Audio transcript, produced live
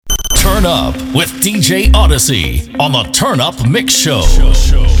Turn up with DJ Odyssey on the Turnup Mix Show.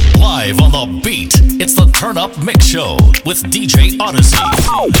 Live on the beat, it's the Turnup Mix Show with DJ Odyssey.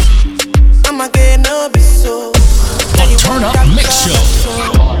 The Turnup Mix Show.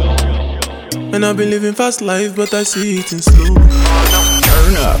 And I've been living fast life, but I see it in slow.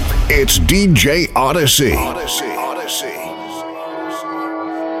 Turn up, it's DJ Odyssey.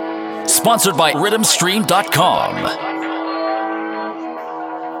 Sponsored by RhythmStream.com.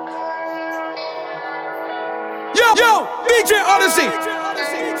 Yo, DJ Odyssey.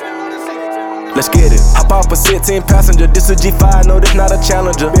 Let's get it. Hop off a 16 passenger. This a G5, no, this not a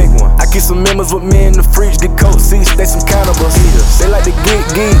Challenger. Big one. I keep some members with me in the fridge. The coat seats, they some cannibals. They like to geek.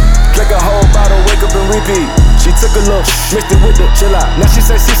 Drink a whole bottle, wake up and repeat. She took a look, mixed it with the chill out. Now she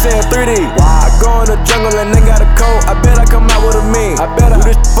say she saying 3D. Wow. I go in the jungle and they got a coat. I bet I come out with a mean. I bet I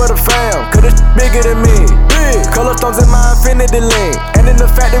do this for the fam, cause this bigger than me. Big. Color stones in my infinity link. And in the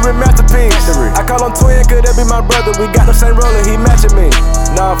factory masterpiece. I call him twin, could that be my brother? We got the same roller, he matching me.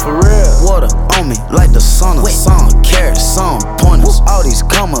 Nah, for real. Water on me like the sauna. Some carrots, some pointers. All these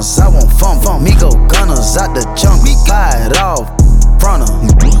commas, I won't fumble. Me go gunners out the jungle. Buy it off, front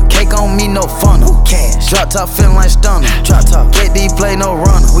cake on me, no funnel. Cash. Drop top feeling like stunner. Drop top. KD play no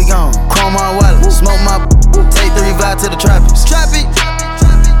runner. We gon' chrome my wallet. Smoke my take 3 vibe to the trappies. Trappy.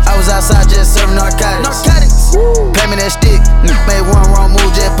 I was outside just serving narcotics. Pay me that stick. Made one wrong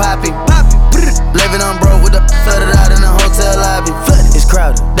move, just poppy. Living on broke with the flooded out in the hotel lobby. It's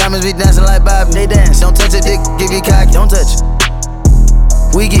crowded. Diamonds be dancing like Bobby. They dance. Don't touch it, dick. Give you cocky. Don't touch it.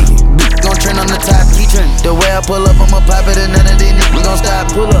 We geeky. Gon' trend on the top. He trend. The way I pull up, I'ma pop it and none of these niggas gon' stop.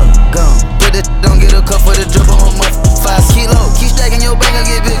 Pull up. Gone. Put it. Don't get a cup for the drip on my 5 kilo. Keep stacking your bank and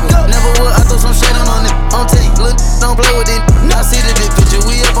get bigger. Never would. I throw some shade on it. On tape. Look. Don't play with it. I see the big picture.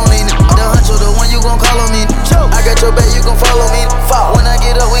 We up on it. The huncho, the one you gon' call on me. I got your back. You gon' follow me. When I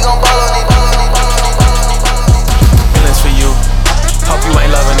get up, we gon' ball on it. Feelings for you. Hope you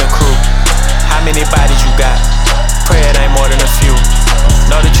ain't loving the crew. How many bodies you got? Pray it ain't more than a few.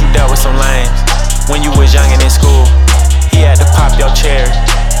 Know that you dealt with some lames when you was young and in school. He had to pop your cherry,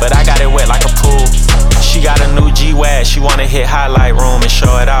 but I got it wet like a pool. She got a new G-Wag, she wanna hit highlight room and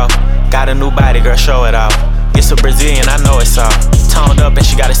show it off. Got a new body, girl, show it off. It's a Brazilian, I know it's all. Toned up and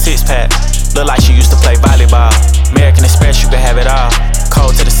she got a 6-pack. Look like she used to play volleyball. American Express, you can have it all.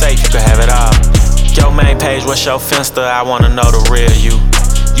 Code to the safe, you can have it all. Your main page, what's your Finsta? I wanna know the real you.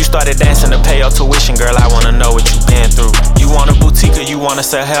 You started dancing to pay your tuition, girl, I wanna know what you been through. You want a boutique or you wanna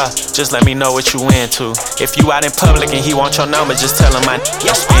sell hair? Just let me know what you into. If you out in public and he want your number, just tell him I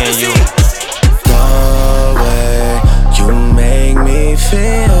spin you. The way you make me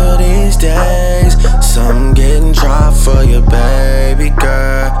feel these days. Some getting dry for your baby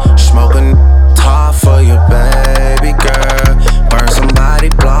girl. Smoking top for your baby girl. Burn somebody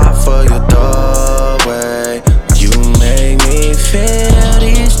block for your doorway. You make me feel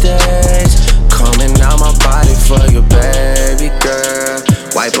these days. Coming out my body for your baby girl.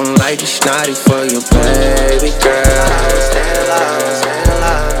 Wipe them like you snotty for your baby girl.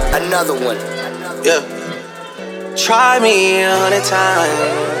 Another one. Yeah. Try me 100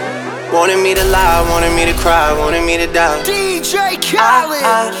 times. Wanted me to lie, wanted me to cry, wanted me to die. DJ Khaled.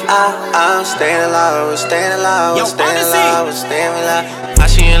 I'm staying alive, we're staying alive, we're staying alive, we're staying alive. How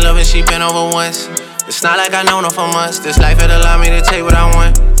she in love and she been over once. It's not like I know her for months. This life had allowed me to take what I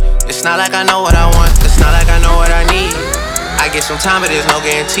want. It's not like I know what I want. It's not like I know what I need. I get some time, but there's no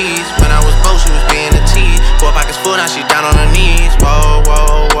guarantees. When I was broke, she was being a tease. 4 pockets full, now she down on her knees. Whoa,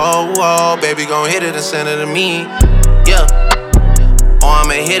 whoa, whoa, whoa. Baby gon' hit it and send it to me. Yeah. Oh,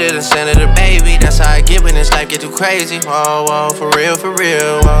 I'ma hit it and send it to baby. That's how I get when this life get too crazy. Whoa, whoa, for real,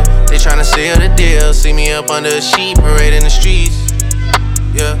 whoa. They tryna seal the deal. See me up under a sheet, parade in the streets.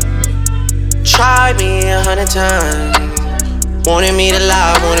 Yeah. Try me 100 times. Wanted me to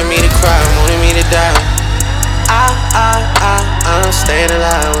lie, wanted me to cry, wanted me to die. I'm staying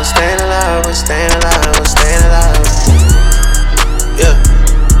alive, we're staying alive, we're staying alive, we're staying alive. Yeah.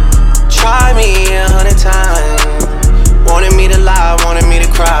 Try me 100 times. Wanted me to lie, wanted me to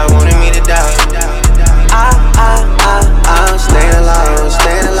cry, wanted me to die. I'm staying alive, we're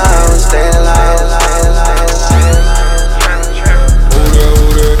staying alive, we're staying alive, we're staying alive.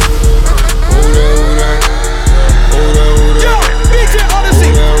 Yo, DJ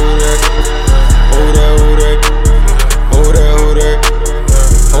Odyssey.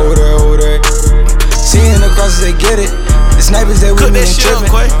 Seeing across the gate.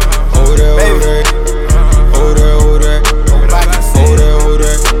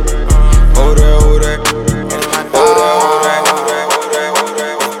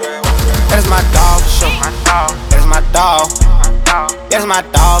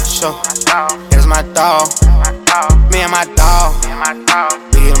 dog for sure. That's my dog. Me and my dog.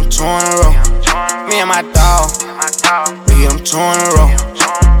 We get them 2 in a row. Me and my dog. We get them 2 in a row.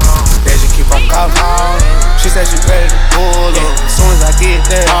 They just keep on calling. She said she ready to pull up. As soon as I get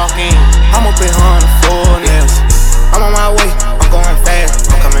there, I'ma put her on the floor next. I'm on my way, I'm going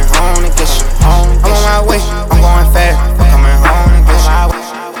fast. I'm coming home to get you. I'm on my way, I'm going fast. I'm coming home to get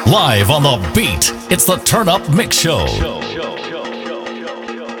you. Live on the beat, it's the Turnup Mix Show.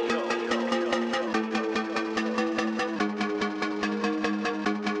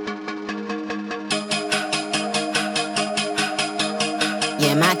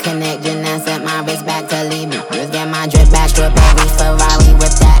 Yeah, my connection now set my wrist back to leave me. Just get my drip back to a baby Ferrari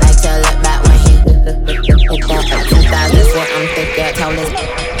with that. Like to look back when he hit that. 2000 what I'm thick at, told us.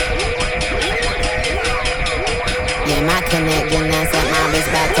 Yeah, my connection now set my wrist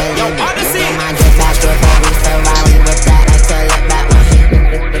back to leave me. Just get my drip back to a baby Ferrari with that. Like to look back when he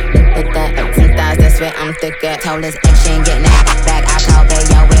hit that. 2000 what I'm thick at, told us X ain't getting that back. I call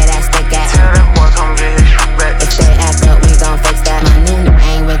baby, yo, where that stick at? Tell that boy come get his shit back. If they act up, we gon' fix that. My new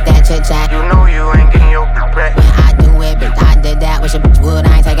ain't with that chit chat. You know you ain't getting your back. When I do it, bitch, I did that. Wish a bitch would,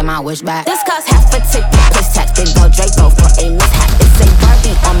 I ain't taking my wish back. This cost half a ticket, plus tax. Big go Draco for a mishap. It's a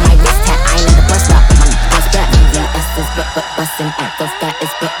Barbie on my wrist hat. I ain't at the bus stop, my bus back. VS is but bustin'. The fat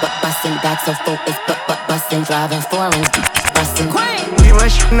is but bustin'. Back so full is but bustin'. Driving foreign, bustin'. We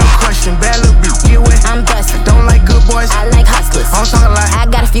rush, no question. Bad little bitch, get wet. I'm bustin'. Don't like good boys. I like hustlers. I don't talk a lot. I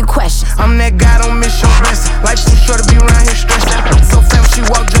got a few questions. I'm that guy, don't miss your blessing. Life too short to be around here stressing. So fam, she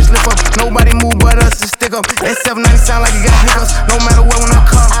walk, just lift up. Nobody move but us to stick up. That 790 sound like you got hiccups. No matter what, when I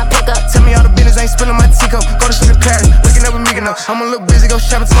come, I pick up. tell me all the business, ain't spilling my teacup. Go to sleep in Paris, waking up with me enough. I'm a little busy, go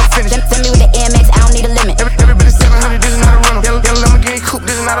shopping till I'm finished. Send me with the AMX, I don't need a limit. Every bit of 700, this is not a rental. Yellow Lamborghini coupe,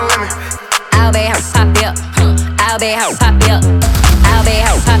 this is not a limit. I'll be her pop up. I'll be her pop up. I'll be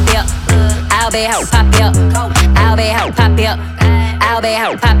her pop up. I'll be her pop up. I'll be her pop up. I'll be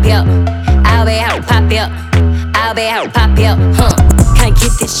her pop up. I'll be her pop up. I'll be her pop up. Can't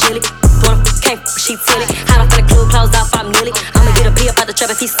get this chilly. Can't she silly. Hot off in the club, closed off, I'm nearly. I'ma get a pee up out the trap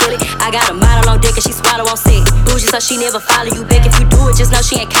if he's silly. I got a model on deck and she swallow on set. Bougie so she never follow you back. If you do it, just know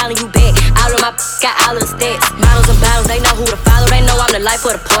she ain't calling you back. All of my got all of the stats. Models and bottles, they know who to follow. They know I'm the life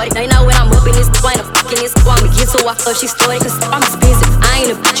of the party. They know when I'm up in this point, I'm fucking this. Want me get so I fuck, she started. Cause I'm expensive. I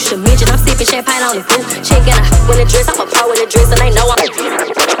ain't a bitch, you should mention. I'm sipping champagne on the booth. Chick and I when the dress, I'm a pro in the dress. And they know I'm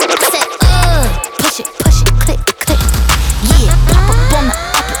Say, push it, click, click. Yeah, pop up on the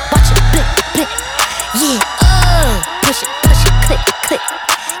upper, watch it blip, blip. Yeah, push it, click, click.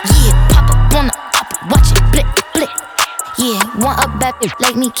 Yeah, pop up on the upper, watch it blip, blip. Yeah, want a bad bitch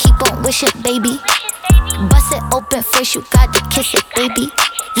like me, keep on wishing, baby. Bust it open first, you got to kiss it, baby.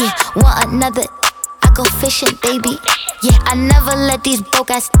 Yeah, want another, I go fishing, baby. Yeah, I never let these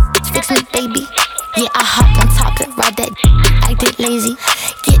broke ass fix me, baby. Yeah, I hop on top and ride that acted lazy.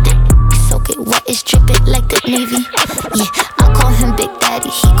 Get it, soak it wet, it's dripping like the Navy. Yeah, I call him Big Daddy,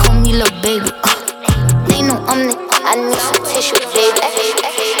 he call me Lil Baby. They know I'm the, I need some tissue, baby.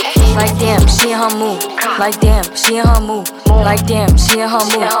 Like damn, she in her mood. Like damn, she in her mood. Like damn, she in her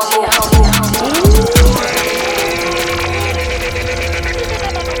mood.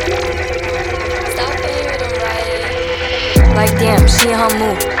 Like damn, she in her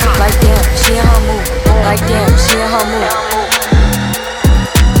mood. Like damn, she in her mood. Like damn, she in her mood.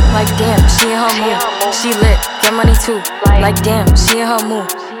 Like damn, she in her mood. She lit, get money too. Like damn, she in her mood.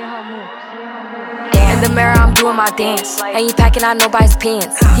 In the mirror, I'm doing my dance. Ain't you packing out nobody's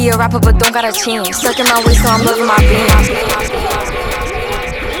pants. He a rapper, but don't got a chance. Stuck in my waist, so I'm loving my bands.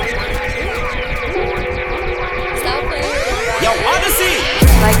 Yo, Odyssey.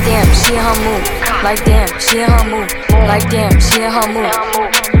 Like damn, she in her mood. Like damn, she in her mood. Like damn, she in her mood.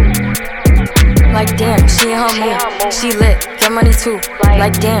 Like damn, she in her mood. She lit, get money too.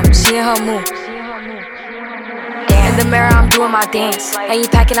 Like damn, she in her mood. In the mirror, I'm doing my dance. Ain't you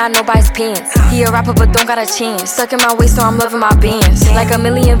packing out nobody's pants. He a rapper, but don't got a chance. Stuck in my waist, so I'm loving my bands. Like a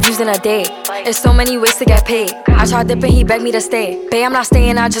million views in a day. There's so many ways to get paid. I tried dipping, he begged me to stay. Babe, I'm not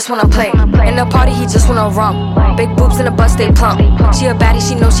staying, I just wanna play. In the party, he just wanna rum. Big boobs in the bus, they plump. She a baddie,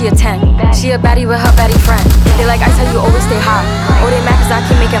 she knows she a 10. She a baddie with her baddie friend. They like ice, how you always stay hot. Oh, they mad cause I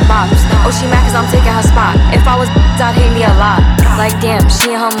keep making bops. Oh, she mad cause I'm taking her spot. If I was I'd hate me a lot. Like damn,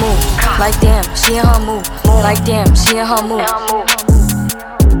 she in her mood. Like damn, she in her mood. Like damn, she in her mood.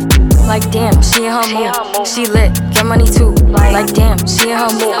 Like damn, she in her mood. She lit, get money too. Like damn, she in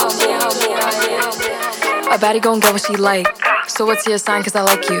her mood. A baddie gon' get what she like. So what's your sign, cause I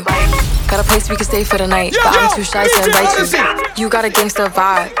like you. Got a place we can stay for the night, but I'm too shy to invite you. You got a gangster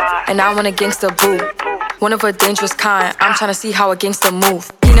vibe, and I want a gangster boo. One of a dangerous kind, I'm tryna see how a gangster move.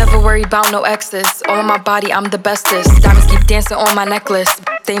 He never worry about no exes. All on my body, I'm the bestest. Diamonds keep dancing on my necklace.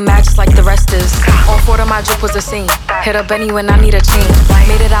 They match just like the rest is. On 4 my drip was a scene. Hit up Benny when I need a chain.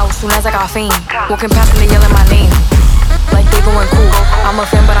 Made it out as soon as I got fame. Walking past and they yelling my name. Like they going cool. I'm a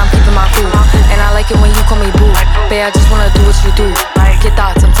fan, but I'm keeping my cool. And I like it when you call me boo. Babe, I just wanna do what you do. Get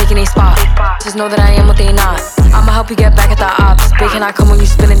thoughts, I'm taking a spot. Just know that I am what they not. I'ma help you get back at the ops. Babe, can I come when you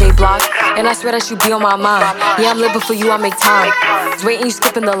spinning they block? And I swear that you be on my mind. Yeah, I'm living for you, I make time. Waiting, you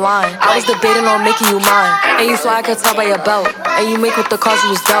skipping the line. I was debating on making you mine. And you fly, I could tell by your belt. And you make with the cause you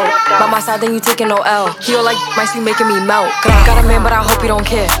was dealt. By my side, then you taking no L. He all like might be making me melt. Got a man, but I hope you don't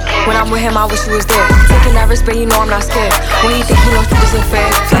care. When I'm with him, I wish you was there. Taking that risk, but you know I'm not scared. When he think he knows this isn't fair.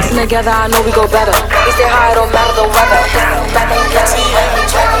 Flexing together, I know we go better. We stay high, it don't matter the weather.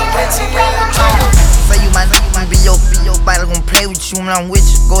 Say you my be your body gon' play with you when I'm with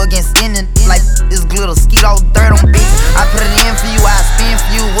you. Go against skinning like this glitter, skeet all dirt on bitch. I put it in for you, I spin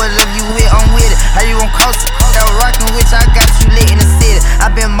for you. Whatever you with, I'm with it. How you gon' coast it? That rockin' with you, I got you lit in the city. I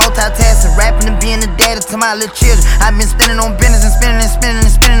been multitasking, rapping and being the daddy to my little children. I been spinning on business and spinning and spinning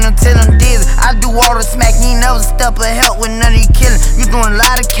and spinning until I'm dizzy. I do all the smack, you ain't never step or help with none of you killing. You doing a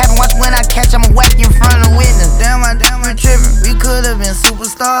lot of capping, watch when I catch, I'ma whack you in front of witness. Damn, I trippin', we could've been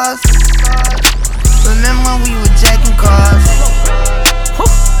superstars. Remember when we were jacking cars?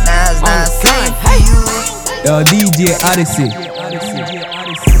 Now it's not safe for you. Yo, DJ Odyssey.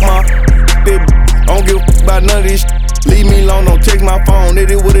 Baby, I don't give a about none of this. Leave me alone, don't text my phone.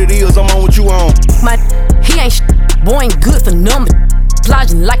 It is what it is, I'm on what you on. He ain't boy ain't good for numbers.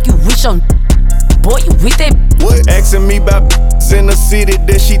 Plotting like you rich on. Boy, you with that? What? Asking me about in the city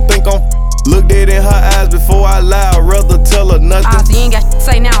that she think I'm. Look dead in her eyes before I lie. I'd rather tell her nothing. So you ain't got to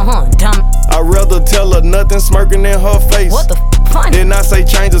say now, huh, dumb? I'd rather tell her nothing, smirking in her face. What the funny? Then I say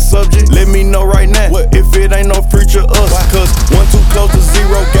change the subject. Let me know right now if it ain't no future us. Cause 1 too close to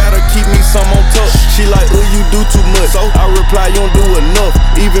 0, gotta keep me some on touch. She like, you do too much. So I reply, you don't do enough.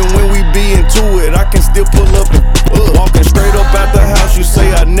 Even when we be into it, I can still pull up and walking straight up out the house. You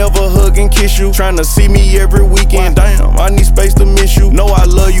say I never hug and kiss you. Tryna see me every weekend. Damn, I need space to miss you. Know I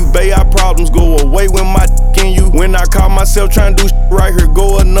love you, babe. Our problems go away when my in you. When I call myself tryna do right here,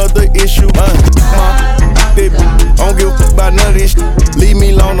 go another issue. Baby, I don't give a about none of this. Leave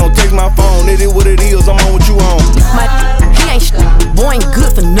me alone, don't take my phone. It is what it is, I'm on what you on. He ain't boy ain't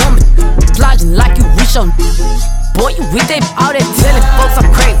good for numbers. Plotting like you rich on. Boy, you with that? All that telling folks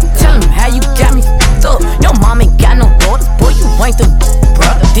I'm crazy. Tell them how you got me f***ed up. Your mom ain't got no daughters. Boy, you ain't the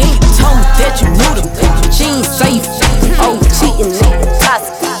brother. Then you told me that you knew them. She ain't safe. Oh, cheating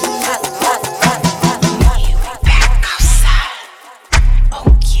toxic.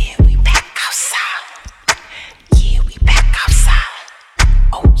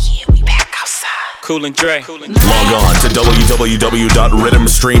 Cool and Dre. Log on to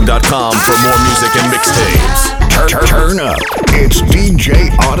www.rhythmstream.com for more music and mixtapes. Turn up. It's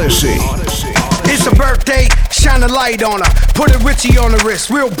DJ Odyssey. It's a birthday, shine a light on her. Put a Richie on the wrist,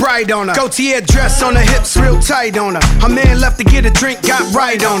 real bright on her. Gaultier dress on her hips, real tight on her. Her man left to get a drink, got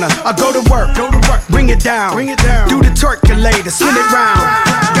right on her. I go to work, bring it down. Do the twerkulator, spin it round.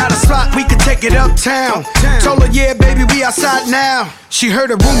 Got a spot, we can take it uptown. Told her, yeah, baby, we outside now. She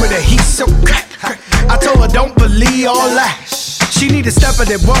heard a rumor that he's so crack. I told her, don't believe all that. She need a stepper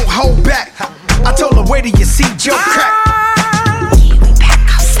that won't hold back. I told her, wait till you see Joe crack.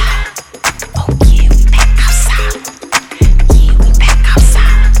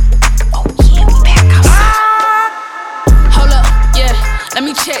 Let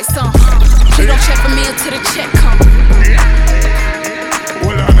me check some. Please don't check for me until the check come.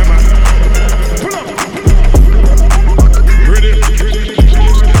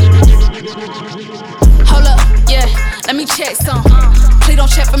 Hold up, yeah. Let me check some. Please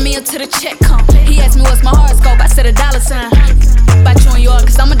don't check for me until the check come. He asked me what's my horoscope. I said $. About you and yours,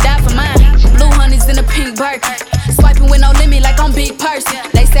 cause I'ma die for mine. Blue honey's in a pink Birkin. Swiping with no limit like I'm big person.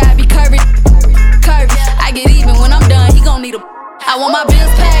 They say I be curvy. I get even when I'm done. He gon' need a. I want my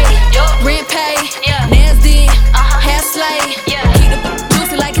bills paid, rent paid, nails did, hair slayed. Keep the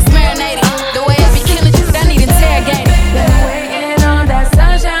juicy like it's marinated. The way I be killing you, I need interrogated. Been waiting on that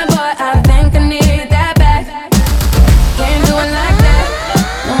sunshine, boy, I think I need that back. Can't do it like that.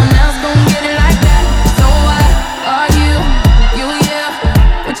 No one else gon' get it like that. So why are you,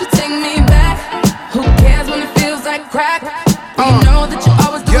 yeah? Would you take me back? Who cares when it feels like crack? You know that you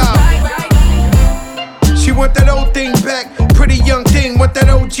always do right. She want that old thing back. Pretty young thing, want that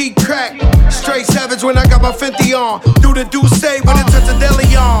OG OG crack. Straight savage when I got my 50 on. Do the say when it touch a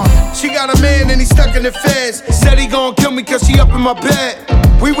deli on. She got a man and he stuck in the feds. Said he gon' kill me cause she up in my bed.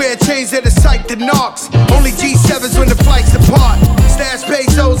 We wear chains that are psyched to knocks. Only G7s when the flights depart. Stash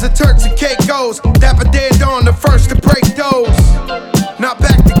pesos and Turks and Caicos. Dapper Dan Dawn, the first to break those. Not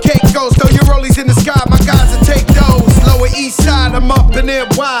back to Caicos. Throw your rollies in the sky, my guys will take those. Lower east side, I'm up in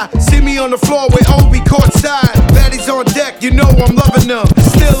NY. See me on the floor with Obi courtside. Baddies on deck, you know I'm loving them.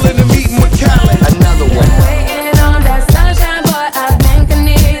 Still in the meeting with Khaled. Another one. Waiting on that sunshine, boy, I think I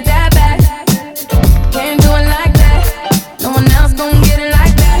need that back. Can't do it like that. No one else gon' get it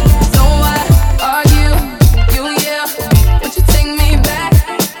like that. So why argue? Yeah. But you take me back.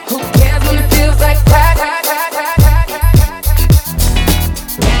 Who cares when it feels like crack?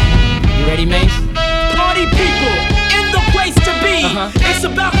 You ready, Mace? Party people in the place to be. It's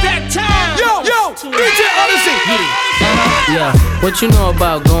about that time. Yo, DJ Odyssey. Yeah, what you know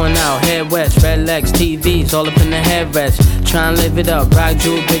about going out? Head west, red legs, TVs, all up in the headrest. Tryin' live it up, rock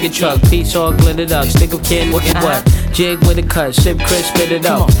jewel, bigger truck, piece all glittered up. Stick a kid, look at what? Jig with a cut, sip crisp, spit it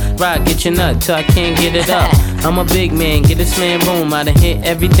up. Rock, get your nut till I can't get it up. I'm a big man, get this man room. I done hit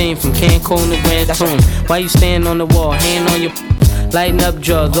everything from Cancun to Grand Tune. Why you stand on the wall, hand on your lighting up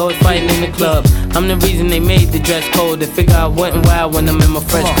drugs, always fighting in the club. I'm the reason they made the dress code. They figure I went wild when I'm in my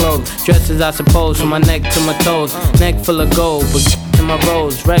fresh clothes. Dresses, I suppose, from my neck to my toes. Neck full of gold, but in my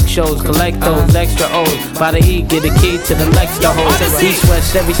rolls. Rec shows, collect those extra O's. By the E, get a key to the Lex to hold. East,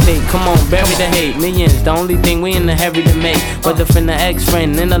 west, every state, come on, bury the hate. Millions, the only thing we in the hurry to make. Whether from the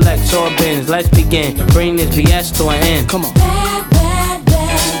ex-friend, intellect, or bins. Let's begin, bring this BS to an end. Come on.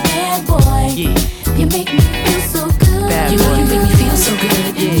 Bad boy. Yeah. You make me feel so good. Bad you know you make me feel so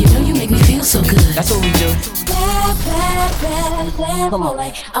good. Yeah. You know you make me feel so good. That's what we do. Bad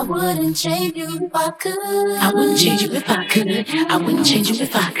boy. I wouldn't change you if I could. I wouldn't change you if I could. I wouldn't change you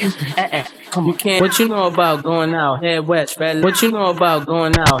if I could. Come on. What you know about going out? Head west, red. What you know about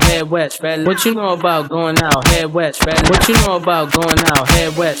going out? Head west, red. What you know about going out? Head west, red. What you know about going out?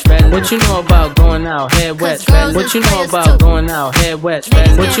 Head west, red. What you know about going out? Head west, red. What you know about going out? Head west,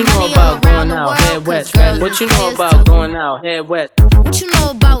 red. What you know about going out? Head west, red. What you know about going out? Head west. What you know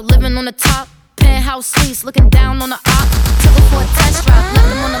about living on the top? Penthouse suites, looking down on the op. Took her for a test drive, left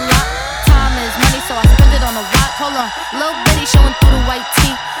them on the lot. Time is money, so I spend it on a watch. Hold on, little bitty showing through the white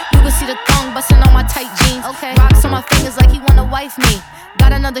tee. You can see the thong bustin' on my tight jeans. Okay, rocks on my fingers like he wanna wife me.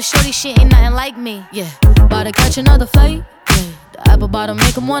 Got another shorty, she ain't nothing like me. Yeah, about to catch another fight. Yeah, the apple bottom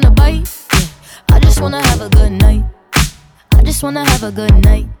make him wanna bite. Yeah, I just wanna have a good night. I just wanna have a good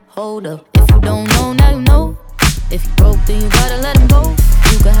night. Hold up, if you don't know, now you know. If you broke, then you gotta let him go.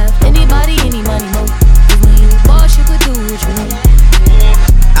 You could have anybody, any money, no. Cause when you a boss, you could do what you want.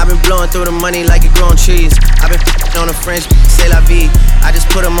 I've been blowing through the money like it growing trees. I've been on the French, c'est la vie. I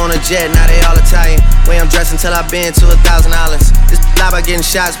just put them on a jet, now they all Italian. Way I'm dressed until I've been to $1,000. This lie by getting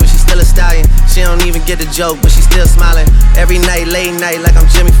shots, but she's still a stallion. She don't even get the joke, but she's still smiling. Every night, late night, like I'm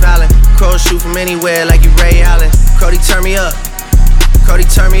Jimmy Fallon. Crows shoot from anywhere, like you Ray Allen. Crody, turn me up. Crody,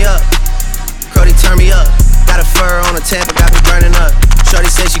 turn me up. Crody, turn me up. Got a fur on a Tampa, got me burning up.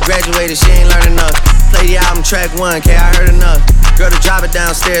 Shorty said she graduated, she ain't learned enough. Play the album track 1, K, I heard enough. Girl to drive it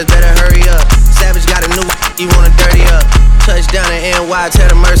downstairs, better hurry up. Savage got a new, he wanna dirty up. Touchdown in NY,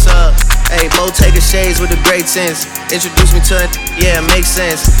 tear the Mercer up. Hey, Bottega shades with the great sense. Introduce me to it, yeah, it makes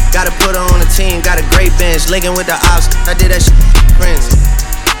sense. Gotta put her on the team, got a great bench. Linking with the ops, I did that shit with friends.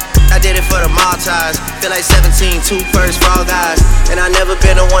 I did it for the Maltese. Feel like 17, 2 first for all guys. And I never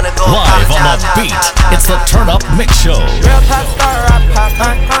been the one to go live on the beat. It's the Turnup Mix Show. Real pop star, I pop,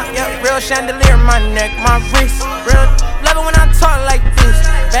 yeah. Real chandelier, my neck, my wrist. Real love it when I talk like this.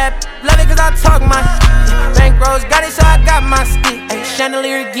 Bad, love it cause I talk my bankrolls, got it so I got my stick. Ay,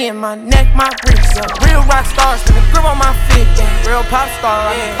 chandelier again, my neck, my wrist. Yeah. Real rock stars, spin the grip on my feet. Yeah. Real pop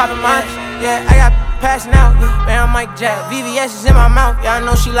star, I poppin' mine. Yeah, I got passing out, man, I'm Mike Jack. VVS is in my mouth, yeah, I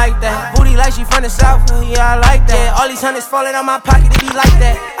know she like that. Booty like she from the south, yeah, I like that. Yeah, all these hundreds falling out my pocket, it be like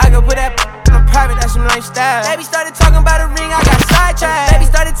that. I could put that on private, that's some lifestyle. Baby started talking about a ring, I got sidetracked. Baby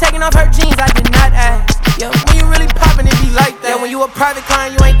started taking off her jeans, I did not ask. Yeah, when you really poppin', it be like that. Yeah, when you a private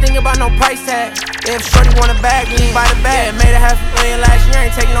client, you ain't thinking about no price tag. Yeah, if shorty want a bag, then you buy the bag. Yeah, made her $500,000 last year,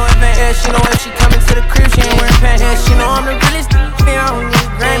 ain't taking no advance. Yeah, she know if she coming to the crib, she ain't wearing pants. Yeah, she know I'm the realest, I don't need a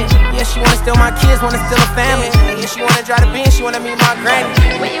Grammy. Yeah, she wanna steal my kids, wanna steal a family. Yeah, she wanna drive the Benz, she wanna meet my granny.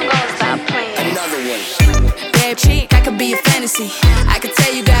 When you gonna stop playing? Another one. Bad chick, I could be a fantasy. I could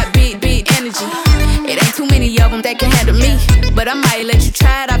tell you got big energy. It ain't too many of them that can handle me. But I might let you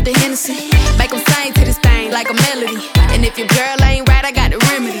try it off the Hennessy. Make them sing to this thing like a melody. And if your girl ain't right, I got the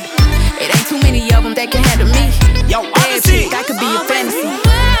remedy. It ain't too many of them that can handle me. Yo, bad chick, I could be a fantasy.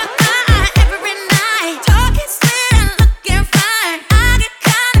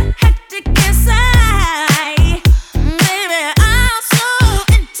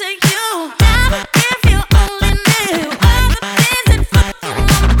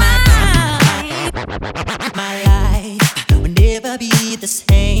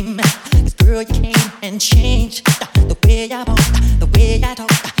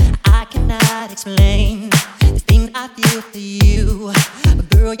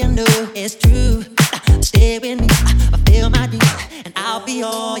 girl, you know it's true. Stay with me, feel my need, and I'll be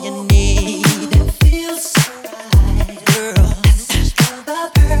all you need. It feels so right, girl. Such the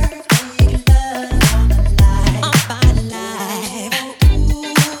perfect love of my life. Ooh,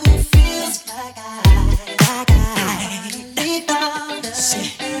 it feels like I found us,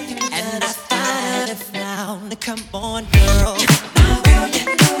 and I found it. Come on, girl. Girl, you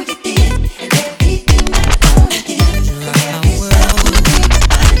know you did, and everything I know you did. Every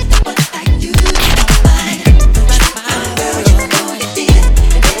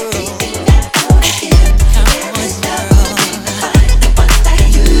step you take, nobody like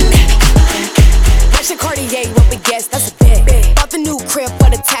you. That's a bet. Bought the new crib for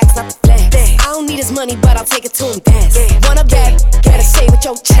the tax, not the flex. I don't need his money, but I'll take it to him dance. Wanna bet, better say with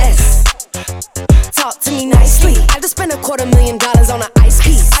your chest. Talk to me nicely. I just spent $250,000 on an ice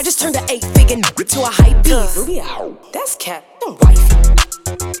piece. I just turned an 8-figure to a hype beast. That's cap, don't wife.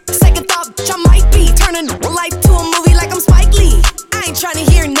 Second thought, bitch, I might be turning life to a movie like I'm Spike Lee. I ain't tryna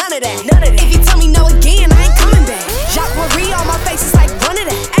hear none of that. If you tell me no again, I ain't coming back. Jacques Marie on my face is like one of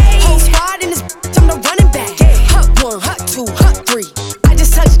that. Whole squad in this bitch, I'm the running back. Hut 1, hut 2, hut 3. I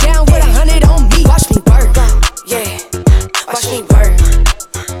just touched down with 100 on me. Watch me work, yeah. Watch me work.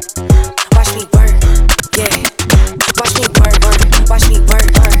 Watch me work, yeah. Watch me work, watch me work,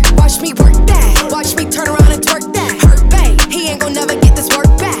 watch me work that. Watch me turn around and twerk that. Hurt babe, he ain't gon' never get this work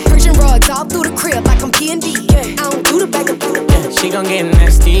back. Persian rugs all through the crib like I'm P&D. I don't do the back up. She gon' get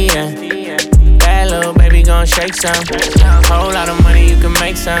nasty, yeah. Bad little baby gon' shake some. Whole lot of money, you can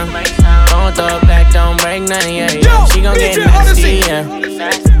make some. Don't throw it back, don't break nothing, yeah. She gon' get nasty, yeah.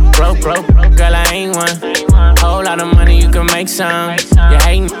 Broke, girl, I ain't one. Whole lot of money, you can make some. You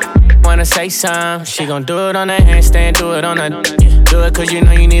hatin', wanna say some. She gon' do it on the handstand, do it on the. Do it cause you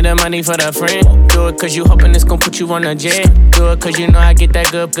know you need the money for the friend. Do it cause you hoping it's gon' put you on the jet. Do it cause you know I get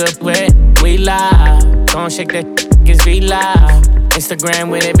that good wet. We live, gon' shake that, it's we live. Instagram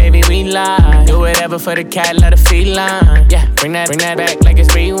with it, baby, we live. Do whatever for the cat, let her feline. Yeah, bring that back like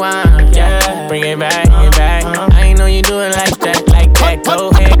it's rewind. Yeah, bring it back. I ain't know you do it like that. Go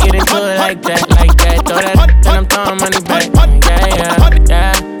ahead, get into it like that. Throw that, then I'm throwing money back.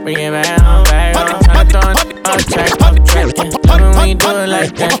 Yeah, bring it back. I'm throwing on track. Love it when you do it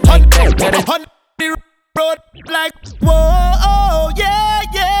like that. Road like whoa, yeah.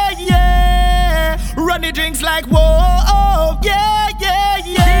 Run the drinks like whoa, yeah.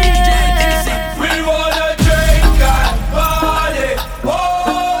 We wanna drink and party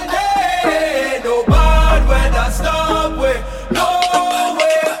all day. No bad weather stop we, no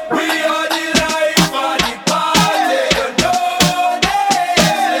way. We are the life of the party. You know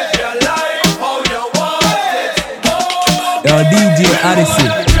this. Live your life how you want it. Yo, DJ Odyssey.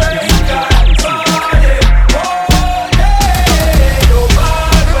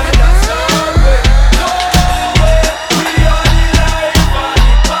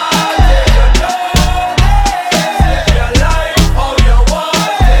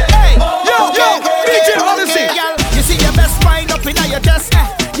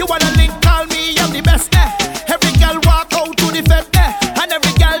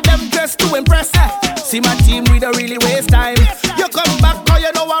 See my team, we don't really waste time. You come back, cause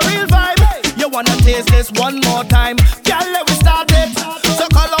you know a real vibe. You wanna taste this one more time. Girl, let me start it. So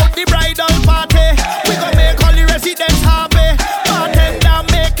call out the bridal party. We gon' make all the residents happy. Bartender,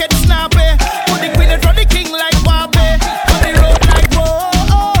 make it snappy. Put the queen in front of the king like Wappy. On the road like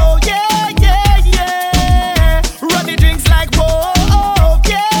whoa, yeah. Run the drinks like whoa,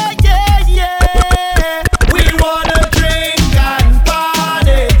 yeah. We wanna drink and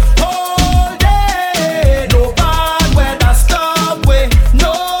party all day. No bad weather stop we,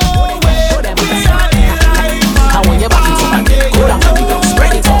 no way. We are the life of the party. Go down,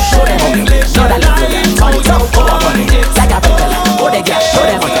 spread it out, show them how you live. Show that little girl, turn it up, go up on it. Like a people, go there, girl, show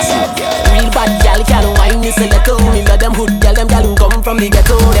them what you see. Real bad gal, can't wine, me say let go. Me love them hood gal, them gal who come from the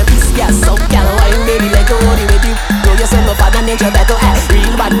ghetto. Them piss gas, so can't wine, baby, let go. The way you know yourself, my father nature better.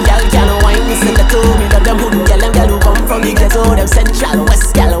 Real bad gal, can't wine, me say let go. Me love them hood gal, them gal who come from the ghetto. Them central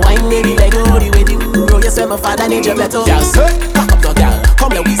west gal, wine, baby, let go. The way you know yourself, my father nature better. Gal, cock up your gal,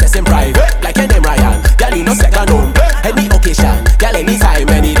 come let we say some private. Like your name Ryan, gal you no second home. Any occasion, gal anytime,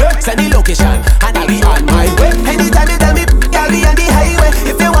 any send the location, and I'll be on my way. Anytime you tell me, gal be on the highway.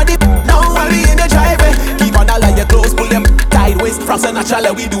 If you want it, now I'll be in the driveway. Keep on line your clothes, pull them sideways. From so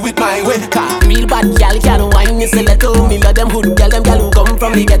natural, we do it my way. Real bad gal can't wine, you say let go. Me love them hood gal, them gal who come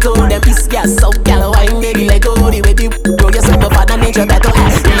from the ghetto. Them piss gas, so gal wine, baby let go. The way you know yourself, my father nature better.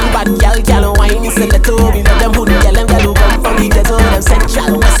 Real bad gal can't wine, you say let go. Me love them hood gal, them gal who come from the ghetto. Them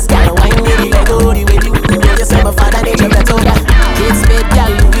central west gal wine, baby let go. The way you know yourself, my father nature better. Kids bed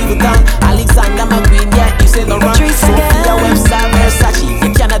gal.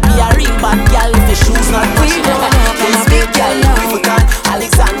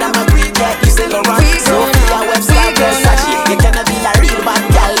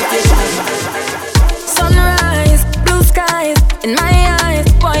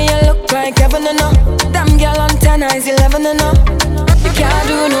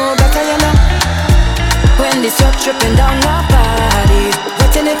 tripping down my body,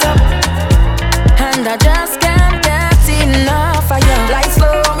 wetting it up, and I just can't get enough of you. Lights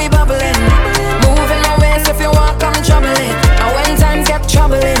slow on me bubbling, moving my waist if you want come troubling. And when times get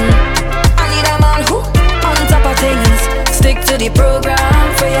troubling, I need a man who on top of things, stick to the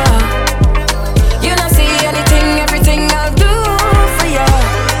program for you. You don't see anything, everything I'll do for you.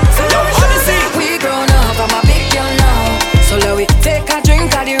 So we grown up, I'm a big girl now. So let we take a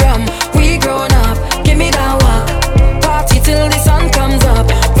drink of the rum. We grown up, give me that walk. Party till the sun comes up.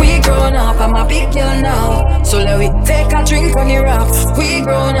 We grown up, I'm a big girl now. So let we take a drink on the rocks. We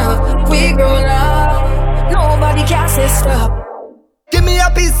grown up, we grown up. Nobody can say stop. Give me a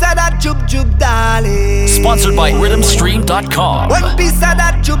piece of that jub jub, darling. Sponsored by RhythmStream.com. One piece of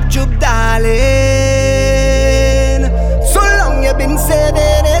that jub jub, darling. So long you been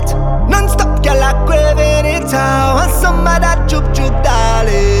saving it, non-stop girl are craving it. I want some of that jub jub,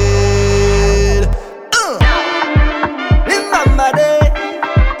 darling. In mama day,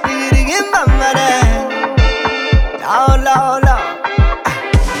 in mama day. Down, down, down.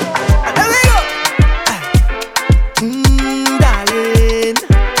 There we go. Darling.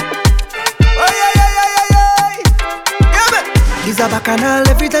 Oh yeah, yeah, yeah, yeah, yeah. Yeah, man. This a bacchanal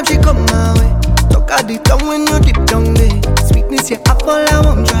every time she come my way. Talk at the tongue when you dip down there. Sweetness, your apple, I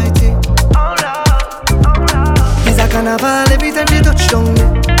won't try to. This a carnival every time she touch down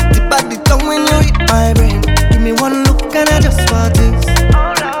there. Tip at the tongue when you hit my brain. Give me one look and I just want this.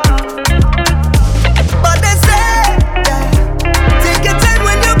 But they say, yeah, take your time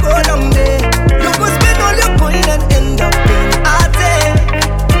when you go down there. You go spend all your coin and end up in heartache.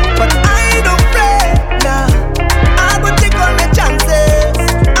 But I don't pray now. I will take all my chances.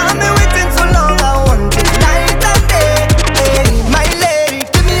 I've been waiting so long, I want it night and day. Hey, my lady,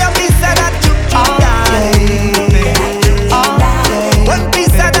 give me a piece of that juke juke, darling. One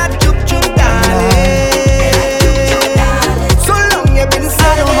piece of that juke juke, darling. So long you've been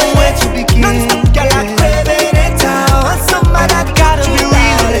saying, I don't know where to begin. Non-stop, girl, I'm craving it now. And some of that gotta be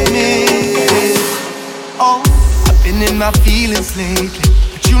real with me. Oh, I've been in my feelings lately,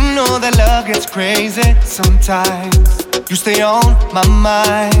 but you know that love gets crazy sometimes. You stay on my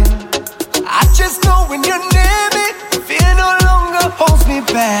mind. I just know when you're near me, fear no longer holds me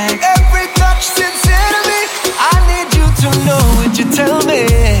back. Every touch sincere to me. I need you to know what you tell me.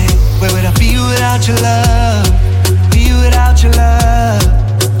 Where would I be without your love? Be without your love.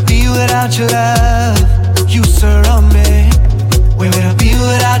 Be without your love. You surround me. Where would I be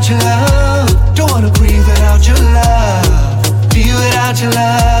without your love? Don't wanna breathe without your love. Be without your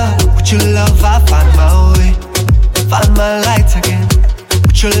love. With your love I find my way. Find my light again.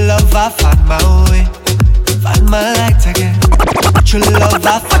 With your love I find my way. Find my light again. With your love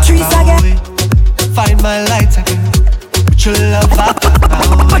I find my way. Find my light again. With your love I find my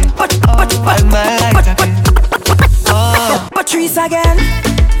way. Find my light again. Patrice again.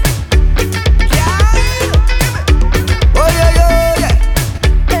 Oh yeah, yeah, yeah.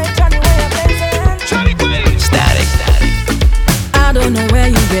 Static. I don't know where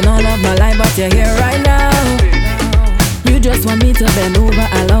you've been all of my life, but you're here right now. You just want me to bend over,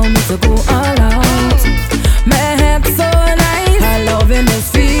 allow me to go all out. My head's so nice, I loving this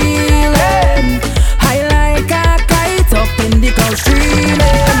feeling. I like a kite up in the cold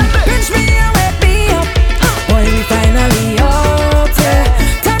streaming. Pinch me and wake me up, boy, we finally out, yeah.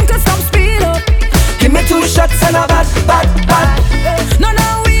 Time to stop, speed up. Give me 2 shots and a bad, bad, bad. No,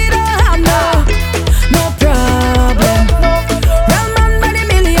 we don't have no problem. Real man by the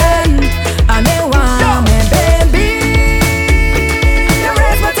million, and they want me, baby. You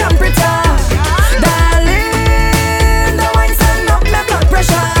raise my temperature, darling. The wine send up my blood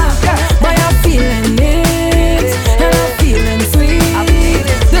pressure. Boy, I'm feeling it, and I'm feeling sweet.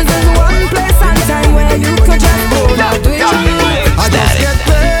 This is one place and time where you could just hold out with me. I just get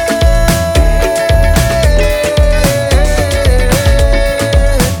paid.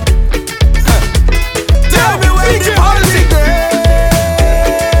 Tell me where the policy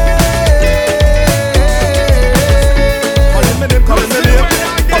Calling me name,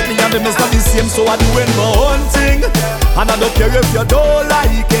 but me and them is not the same, so I doing my own thing. And I don't care if you don't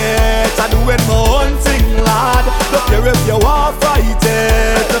like it, I doing my own thing, lad. Don't care if you want fight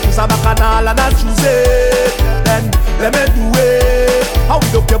it. The piece of bacchanal and I choose it. Then let me do it. I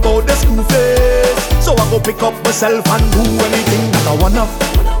don't care about the school face, so I go pick up myself and do anything that I wanna.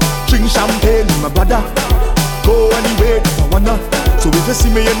 Drink champagne with my brother, go anywhere that I wanna. So if you see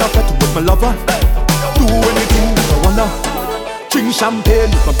me in a fete with my lover, do anything that I wanna. Drink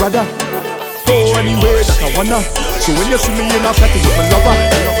champagne with my brother, go anywhere that I wanna. So when you see me in a fete with my lover,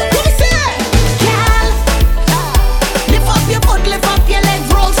 girl, lift up your foot, lift up your leg,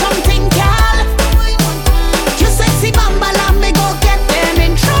 roll something, girl. You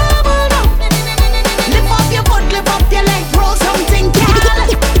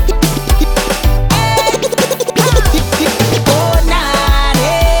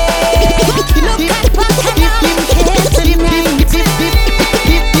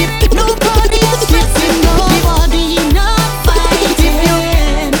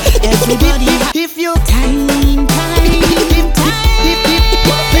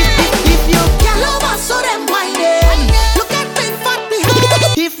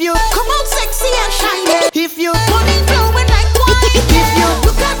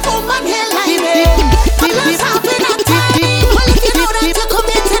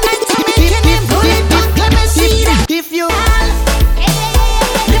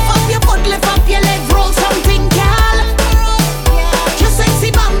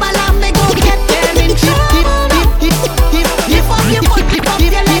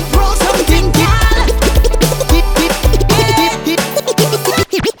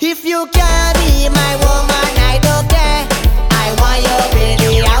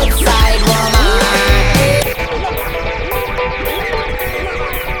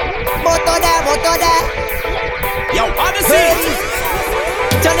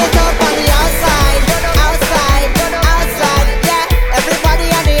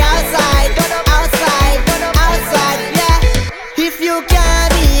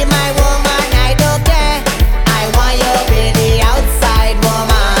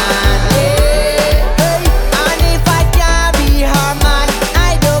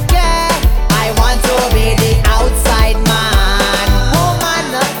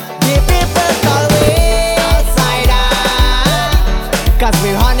 'cause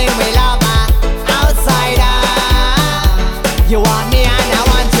we honey, we lover. Outsider, you want me and I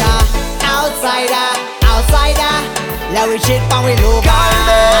want ya. Outsider, outsider, let we shit and we lover.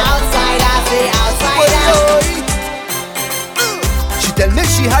 Outsider, say outsider. She tell me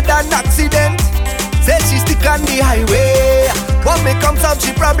she had an accident. Say she stick on the highway. What may come some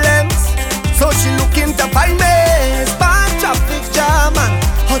she problems. So she looking to find me. Span traffic jam and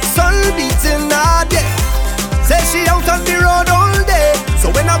hot sun beating her day. Say she out on the road all day. So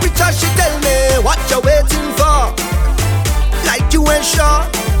when I reach her she tell me, what you waiting for? Like you ain't sure.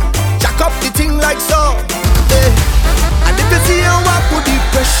 Jack up the thing like so. And if you see her walk with the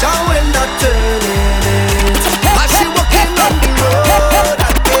pressure when I turn it. As she walking on the road.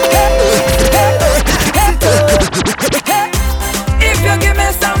 If you give me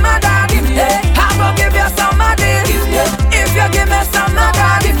some of that, I go give you some of this. If you give me some of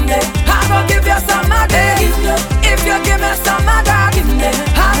that, I go give you some of this. If you give me some of that,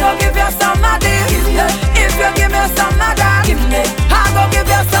 I go give you some of this. If you give me some of that, I go give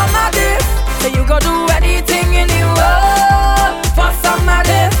you some of this. So you go do anything in you for some of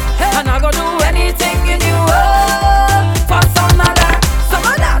this, and I go do anything in you for some of that,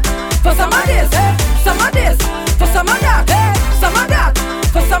 for some of this, some of this, for some of that, some of that,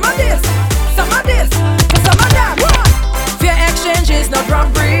 for some of this, some of this, for some of that. Fair exchange is not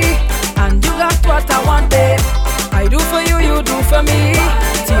robbery, and you got what I want, babe. I do for you, you do for me.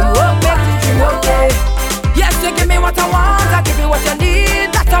 Teamwork makes the dream okay. Yes, you give me what I want, I give you what you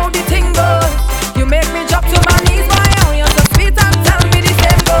need. That's how the thing goes. You make me drop to my knees, my own. You're so sweet and tell me the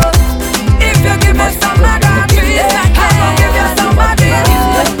same goes. If you give me some of that, I will give you some of this.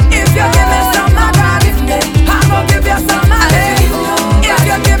 If you give me some of that, I will give you some of this. If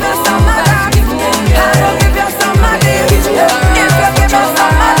you give me some of that, I will give you some of this. If you give me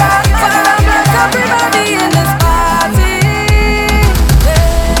some of that, Father bless everybody in this party.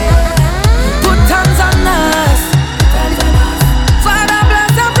 Put hands on us. Father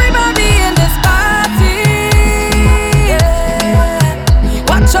bless everybody in this party.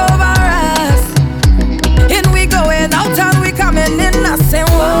 Watch over us. In we going out and we coming in. I say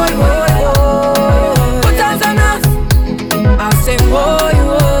whoa, whoa, whoa. Put hands on us. I say whoa,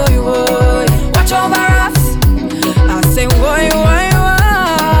 whoa, whoa. Watch over us. I say whoa, whoa, whoa.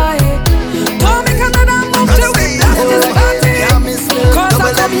 Don't make another move till we blast this party. 'Cause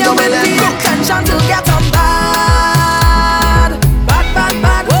I come here with the intention to get on bad. Bad, bad,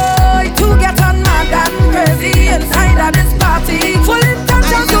 bad. Boy, to get on mad and crazy inside of this party. Full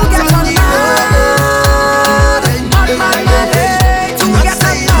intention to get on mad. Mad, mad, mad. Hey, to get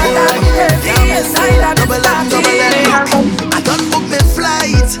on mad and crazy inside of this party. I done book me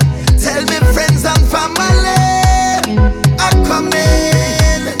flight. Tell me friends and family are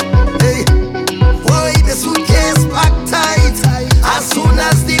coming. Hey, boy, the suitcase packed tight. As soon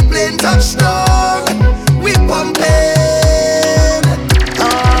as the plane touch down, we pumping.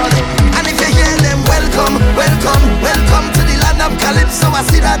 And if you hear them, welcome, welcome, welcome to the land of Calypso. I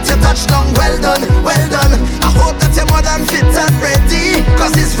see that you touched down. Well done, well done. I hope that you're more than fit and ready.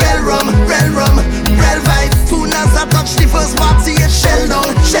 'Cause it's real rum, real vibes. Soon as I touch the first party, it's shell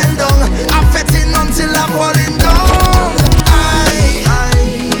down, shell down. I'm fetting until I'm falling down.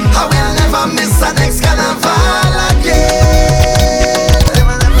 I will never miss the next carnival again.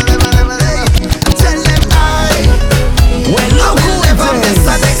 Tell them I will never miss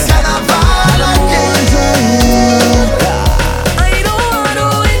the next carnival again. I don't want no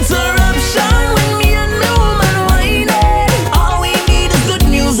interruption when me and my woman whining. All we need is good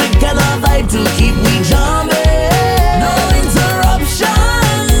music and a vibe to keep we jamming. No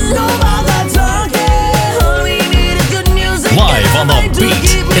interruption, no bother talking. All we need is good music. Live on the beat,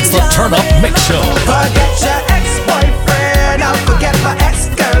 it's the Turnup Mix Show. Forget your ex-boyfriend, I'll forget my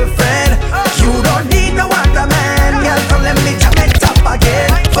ex-girlfriend. You don't need no other man, girl, come let me jam it up again.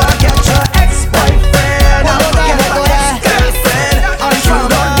 Forget your ex-boyfriend, I'll forget my ex-girlfriend. You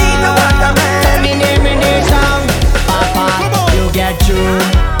don't need no other man. Papa, you get through.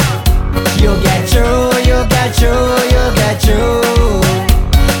 You get through, you get through, you get through.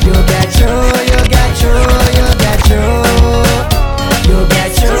 You get through, you get through, you get through. You get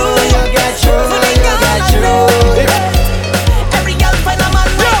through, you get through, you get through. Every girl find a man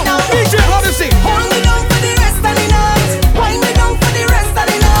right now. DJ Odyssey. Hold me down for the rest of the night. Wind me down for the rest of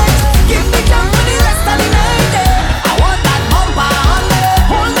the night. Give me down for the rest of the night. Yeah. I want that bumper on me.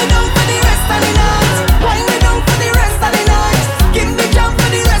 Hold me down for the rest of the night. Wind me down for the rest of the night. Give me down for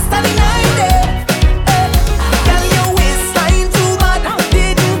the rest of the night. Yeah. Girl, your waistline too bad.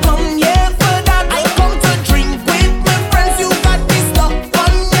 Didn't come here for that. I come to drink.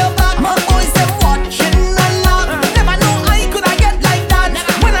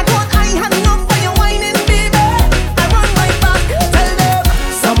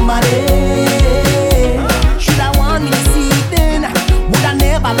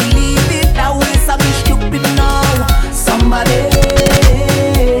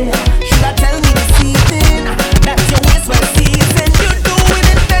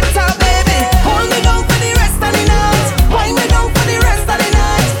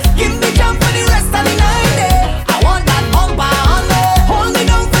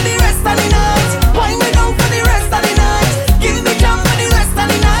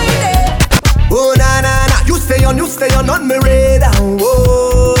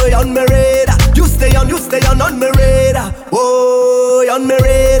 on me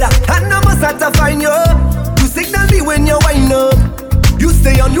radar, and I must have to find you. You signal me when you wind up. You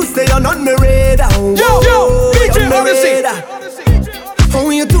stay on me radar. Yo, DJ Odyssey. How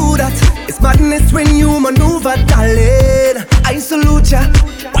you do that? It's madness when you maneuver, darling. I salute ya.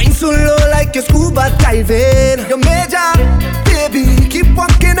 Wine so low like you're scuba diving. You're major, baby, keep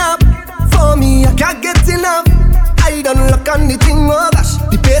walking up. For me, I can't get enough. I don't look on the thing, oh gosh.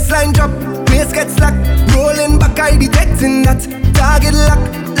 The baseline drop, bass gets slack. Rolling back, I detecting that. Target lock,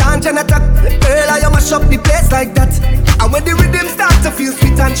 launch and attack. Girl, I mash up the place like that. And when the rhythm starts to feel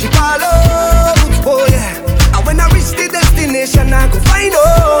sweet and she call out, oh yeah. And when I reach the destination, I go find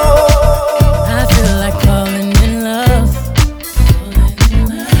out. I feel like falling in love.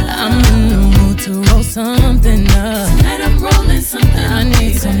 I'm in the mood to roll something up. Tonight I'm rolling something. I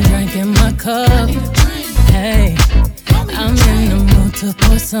need some drink in my cup. Hey, I'm in the mood to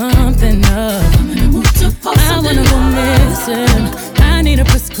pour something up. I wanna go missing. I need a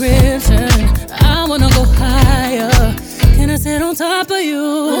prescription. I wanna go higher. Can I sit on top of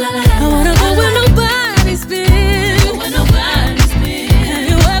you? I wanna go where nobody's been. Have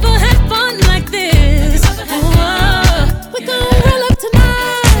you ever had fun like this? We gon' roll up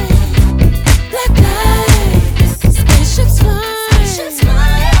tonight. Black lights, spaceships fly.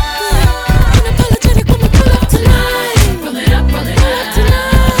 Unapologetic when we pull up tonight. Roll it up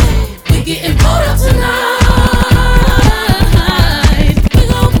tonight. We getting pulled up tonight. We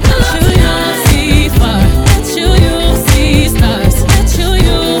gon' pull up tonight. See far, let you see stars. Let you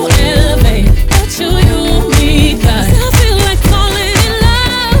elevate. Let you meet God. I feel like falling in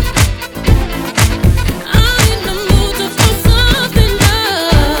love. I'm in the mood to feel something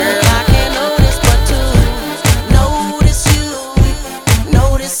up. Girl, I can't notice but to notice you,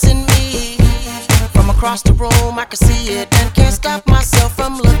 noticing me. From across the room, I can see it and can't stop myself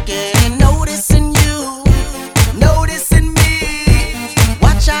from looking. Noticing you, noticing me.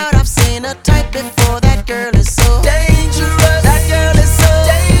 Watch out, I've seen a type before. That girl is so dangerous. That girl is so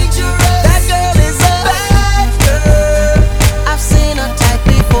dangerous. That girl is a bad girl. I've seen a type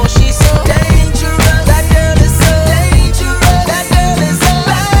before. She's so dangerous. That girl is so dangerous. That girl is a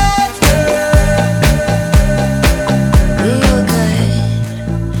bad girl.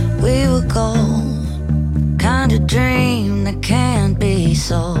 We were gold, kind of dream that can't be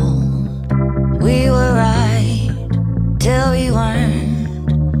sold. We were right till we weren't.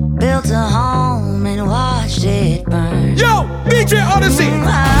 Built a home and watched it burn. Yo, DJ Odyssey.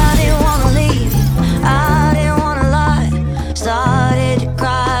 I didn't wanna leave, I didn't wanna lie. Started to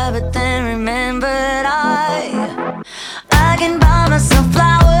cry, but then remembered I can buy myself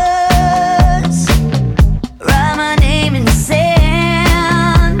flowers, write my name in the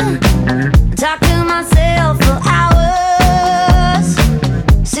sand, talk to myself for hours,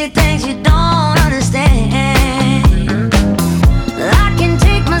 see things you don't understand. I can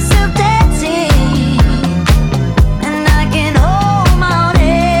take myself dancing, and I can hold my own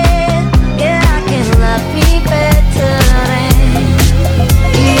head. Yeah, I can love me better than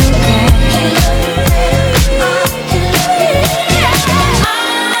you can.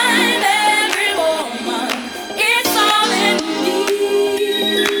 I'm every woman. It's all in me.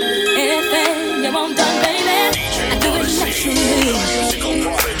 Anything you want done, baby, I do it naturally.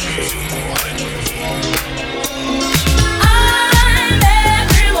 I'm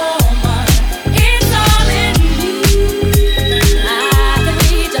every woman. It's all in me. I can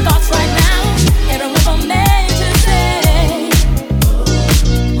read your thoughts right now. Every move I made you say.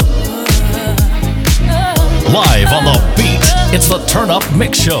 Live on the beat, it's the Turnup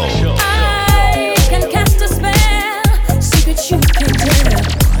Mix Show. I can cast a spell, secret you can tell.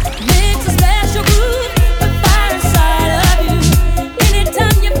 Makes a special groove, the fire inside of you.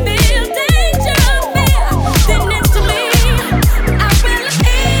 Anytime you feel danger or fear, then instantly I feel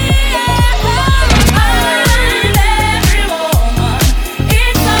I'm every woman,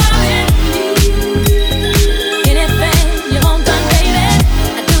 it's all in me. Anything you want done, baby,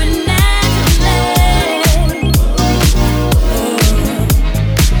 I do it naturally.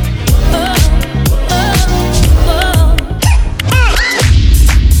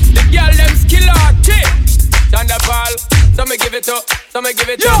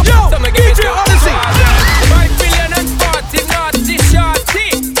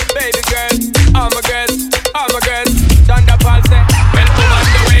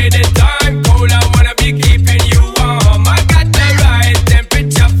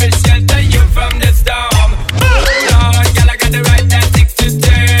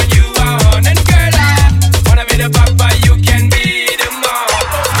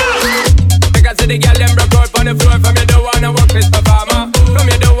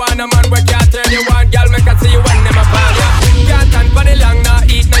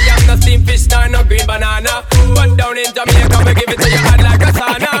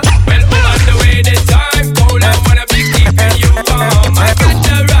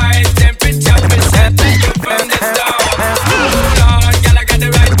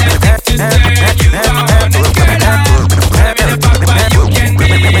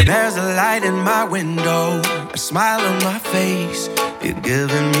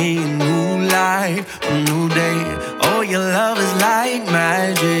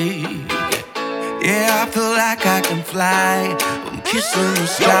 feel like I can fly. I'm kissing the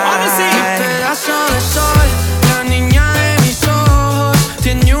sky. Pedazo de sol, la niña de mis ojos.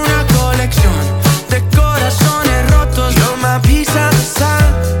 Tiene una colección de corazones rotos. You're my piece of the sun.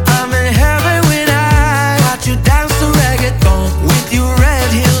 I'm in heaven when I watch you dance to reggaeton with your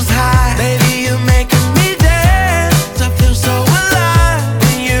red heels high. Baby, you're making me dance. I feel so alive.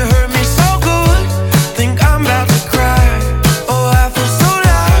 And you hurt me so good. Think I'm about to cry. Oh, I feel so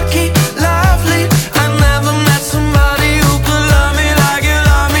lucky, lovely. I never met somebody who could love me like you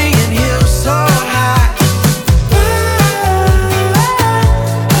love me, and you're so high.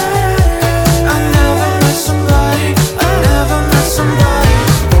 I never met somebody. I never met somebody.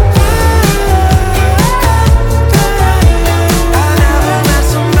 I never met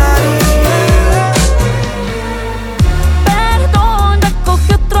somebody. Perdón, ya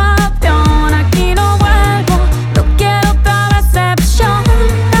cogí otro avión, aquí no vuelvo. No quiero otra decepción.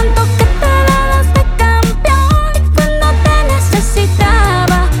 Tanto que te dabas de campeón y cuando te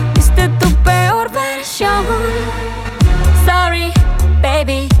necesitaba, viste tu peor versión. Sorry,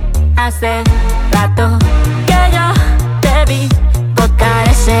 baby, hace rato que yo debí botar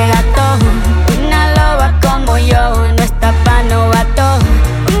ese gato. Una loba como yo no está pa' novato.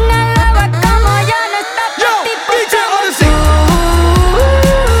 Una loba como yo no está pa' tipo como tú.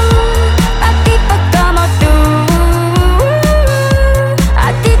 Pa' tipos como tú. A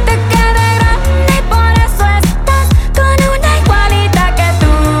ti te queda grande y por eso estás con una igualita que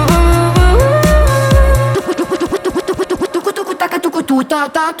tú.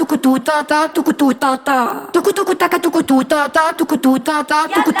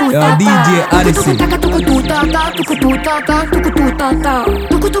 Yo, DJ Odyssey.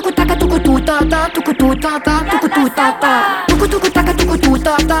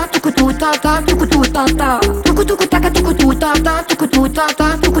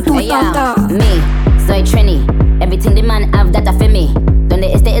 Me, soy Trini. Everything the man have that I feel me.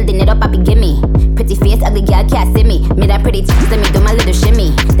 Donde esté el dinero, papi, gimme. Pretty face, ugly girl can't see me. Me that pretty teeth, let me do my little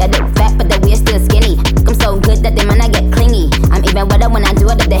shimmy. That look fat, but the waist still skinny. I'm so good that the man I get clingy. I'm even wetter when I do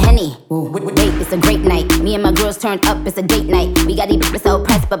it up the Henny. Wait, it's a great night. Me and my girls turned up, it's a date night. We got these so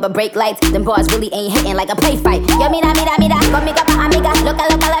pressed, but brake lights. Them bars really ain't hitting like a play fight. Yo, mira, conmigo pa' amiga. Loca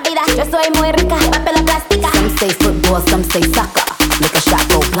la vida. Yo soy muy rica, papel plástica. Some say football, some say soccer. Look a shot,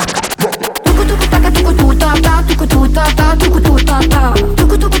 go blocker.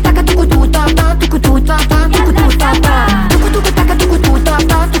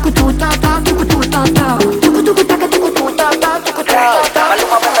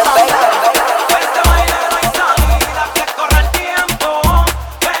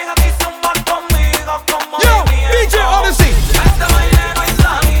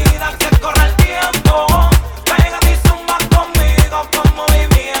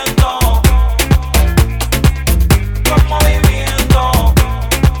 Movimiento.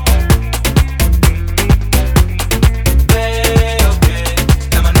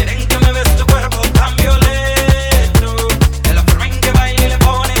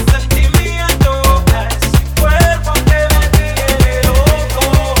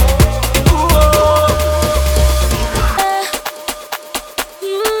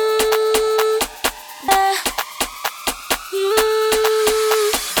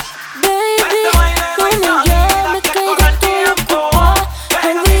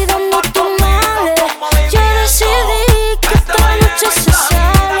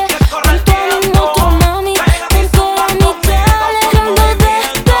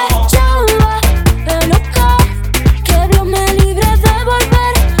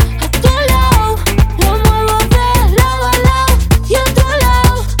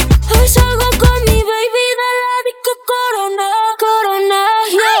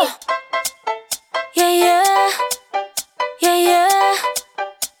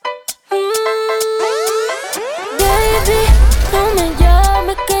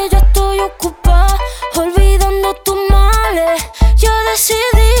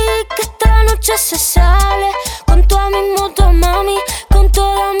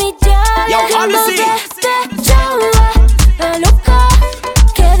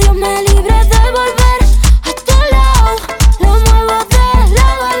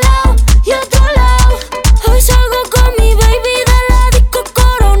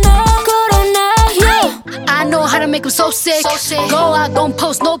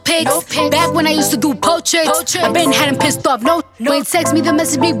 tricks. I been had him pissed off, no. When he text me, the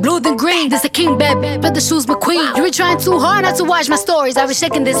message be blue then green. This the king, babe, but the shoes McQueen. You be trying too hard not to watch my stories. I was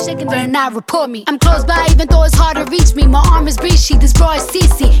shaking this, better not report me. I'm close by, even though it's hard to reach me. My arm is breachy, this bra is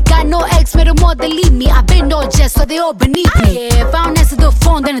CC. Got no ex, made them all delete me. I been no jet, so they all beneath me. Yeah, if I don't answer the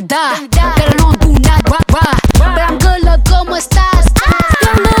phone, then I die. Better don't do not rock. But I'm good, look, como estás?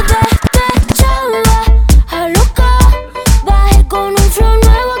 A loca, bajé con un flow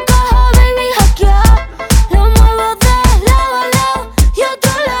nuevo, caja, baby, hackea. Lo muevo de lado a lado y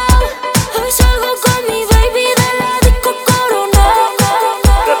otro lado. Hoy salgo con mi baby de la disco Corona.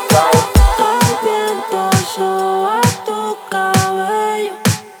 El viento soba tu cabello.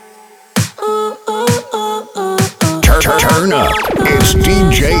 Turn up, it's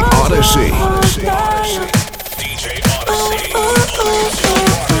DJ Odyssey.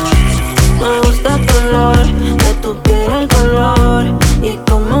 Me gusta tu olor, de tu piel el color y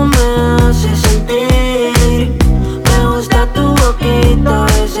cómo me hace sentir. Me gusta tu boquita,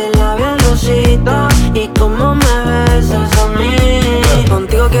 ese labial rosita y cómo me besas a mí.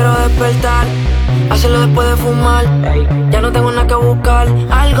 Contigo quiero despertar, hacerlo después de fumar. Ya no tengo nada que buscar,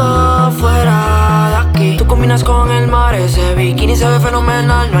 algo fuera de aquí. Tú combinas con el mar, ese bikini se ve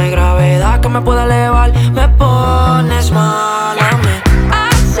fenomenal. No hay gravedad que me pueda elevar, me pones mal a mí.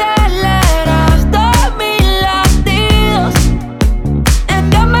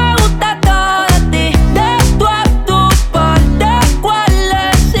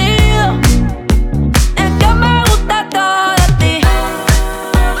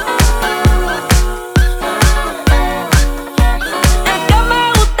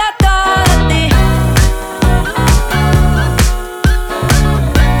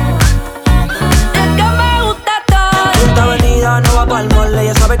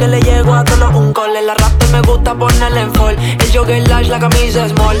 Que le llego a todos un cole. La raptor me gusta ponerle en fall. El jogger large, la camisa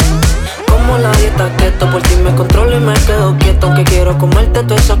small. Como la dieta keto, por ti me controlo y me quedo quieto. Aunque quiero comerte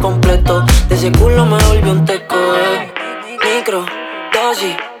todo eso completo. De ese culo me volvió un teco, Micro,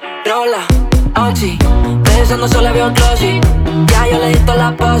 dosis, rola, oxi. Pensando solo veo glossy. Ya yo le di toda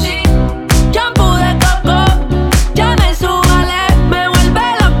la posi. Shampoo de coco, ya me subale. Me vuelve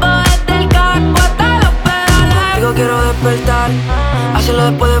loco desde el casco hasta los pedales. Digo quiero despertar, hacerlo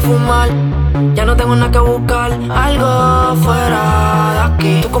después de fumar. Ya no tengo nada que buscar, algo fuera de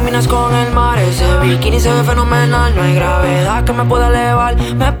aquí. Tú combinas con el mar, ese bikini se ve fenomenal. No hay gravedad que me pueda elevar,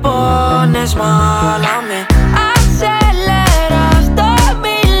 me pones mal a mí. Aceleras todos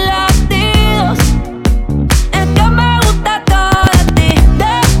mis latidos. Es que me gusta todo de ti,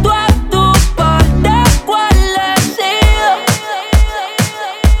 de tú a tu parte, cuál he sido.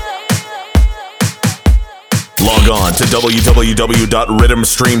 Log on to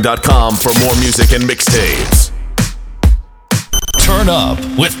www.rhythmstream.com for more music and mixtapes. Turn up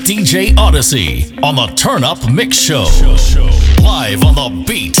with DJ Odyssey on the Turnup Mix Show. Live on the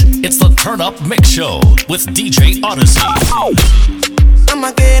beat, it's the Turnup Mix Show with DJ Odyssey.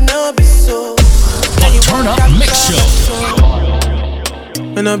 I'ma get no so. The Turnup Mix Show.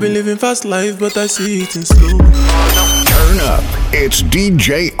 And I've been living fast life, but I see it in slow. Turn up, it's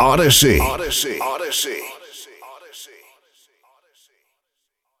DJ Odyssey.